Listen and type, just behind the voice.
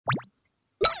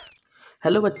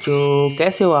Hello बच्चों,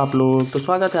 कैसे हो आप लोग। तो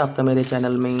स्वागत है आपका मेरे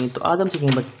चैनल में। तो आज हम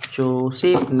सीखेंगे बच्चों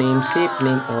शेप नेम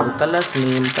और कलर्स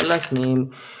नेम।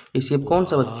 ये शेप कौन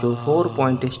सा बच्चों? 4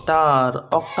 point star,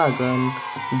 octagon,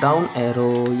 down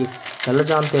arrow. ये कलर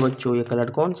जानते हैं बच्चों? ये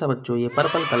कलर कौन सा बच्चों? ये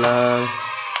पर्पल कलर।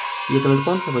 ये कलर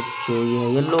कौन सा बच्चों? ये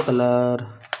है येलो कलर।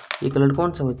 ये कलर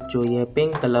कौन सा बच्चों? ये है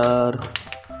pink colour,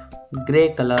 grey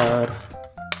colour,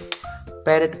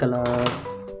 parrot colour,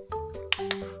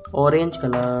 orange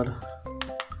colour,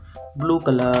 blue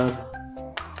colour,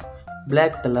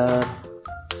 black colour,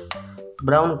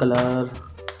 brown colour,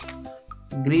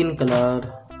 green colour,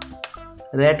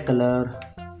 red colour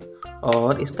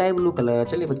और स्काई ब्लू कलर।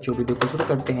 चलिए बच्चों वीडियो को शुरू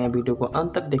करते हैं। वीडियो को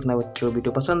अंत तक देखना बच्चों।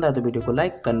 वीडियो पसंद आए तो वीडियो को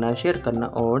लाइक करना, शेयर करना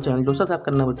और चैनल को सब्सक्राइब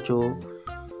करना बच्चों।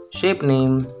 Shape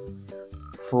name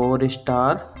 4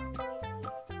 star,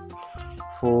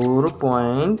 4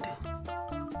 point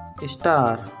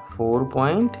star, 4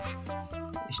 point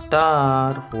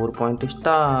star, 4 point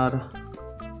star.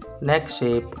 Next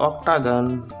shape octagon.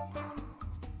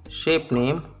 Shape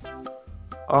name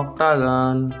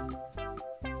octagon,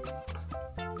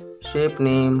 shape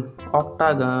name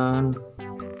octagon.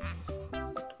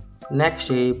 Next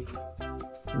shape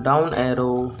down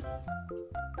arrow,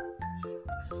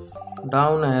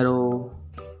 down arrow.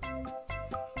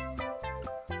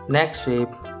 Next shape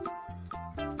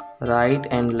right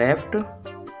and left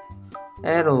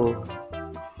arrow,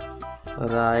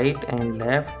 right and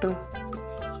left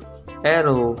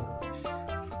arrow,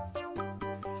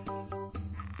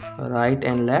 right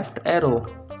and left arrow.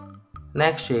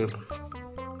 Next shape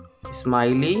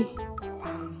smiley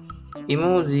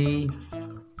emoji,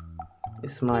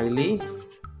 smiley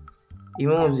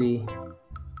emoji,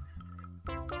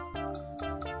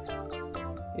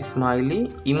 smiley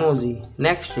emoji.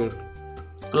 Next shape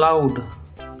cloud,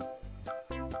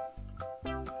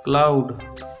 cloud.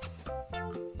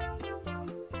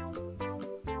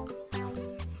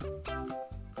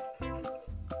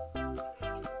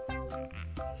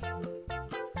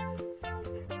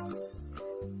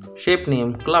 Shape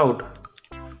name cloud.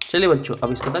 चलिए बच्चों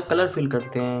अब इसके बाद colour fill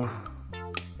करते हैं।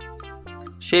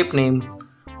 Shape name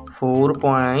 4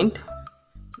 point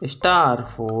star,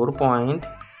 4 point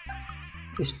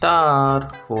star,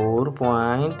 4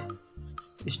 point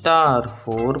star,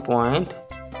 4 point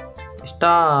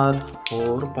star,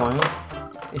 4 point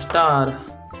star.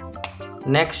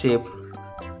 Next shape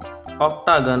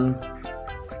octagon.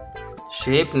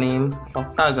 Shape name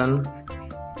octagon.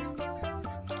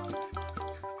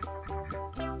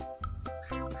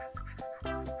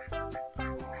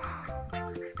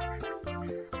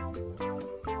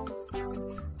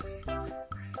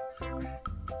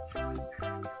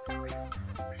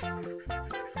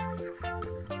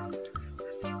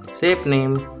 Shape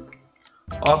name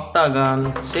octagon,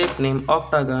 shape name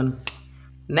octagon.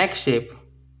 Next shape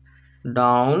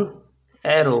down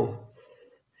arrow,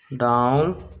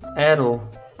 down arrow.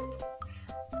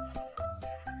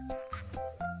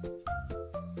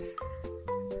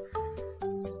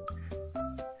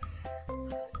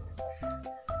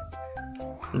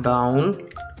 Down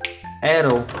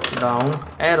arrow, down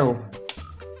arrow.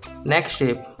 Next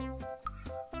shape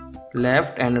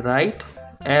left and right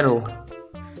arrow,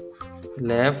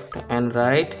 left and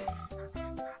right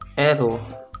arrow.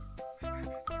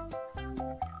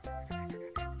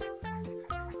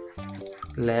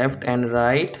 Left and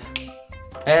right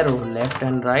arrow, left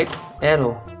and right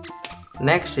arrow.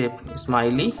 Next shape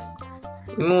smiley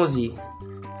emoji.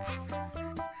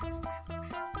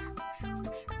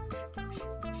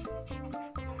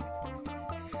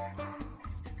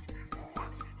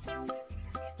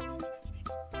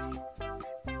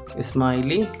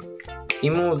 Smiley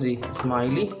emoji,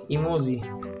 smiley emoji.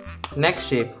 Next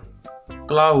shape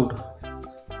cloud.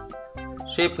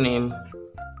 Shape name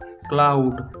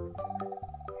cloud.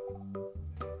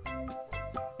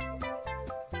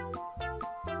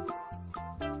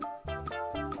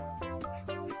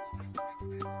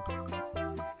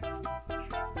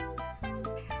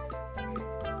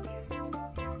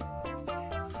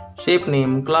 Shape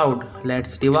name cloud.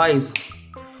 Let's revise.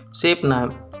 Shape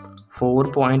name 4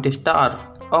 point star,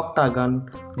 octagon,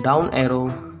 down arrow,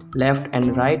 left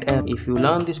and right arrow. If you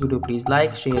learn this video, please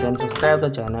like, share and subscribe the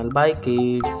channel. Bye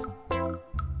kids.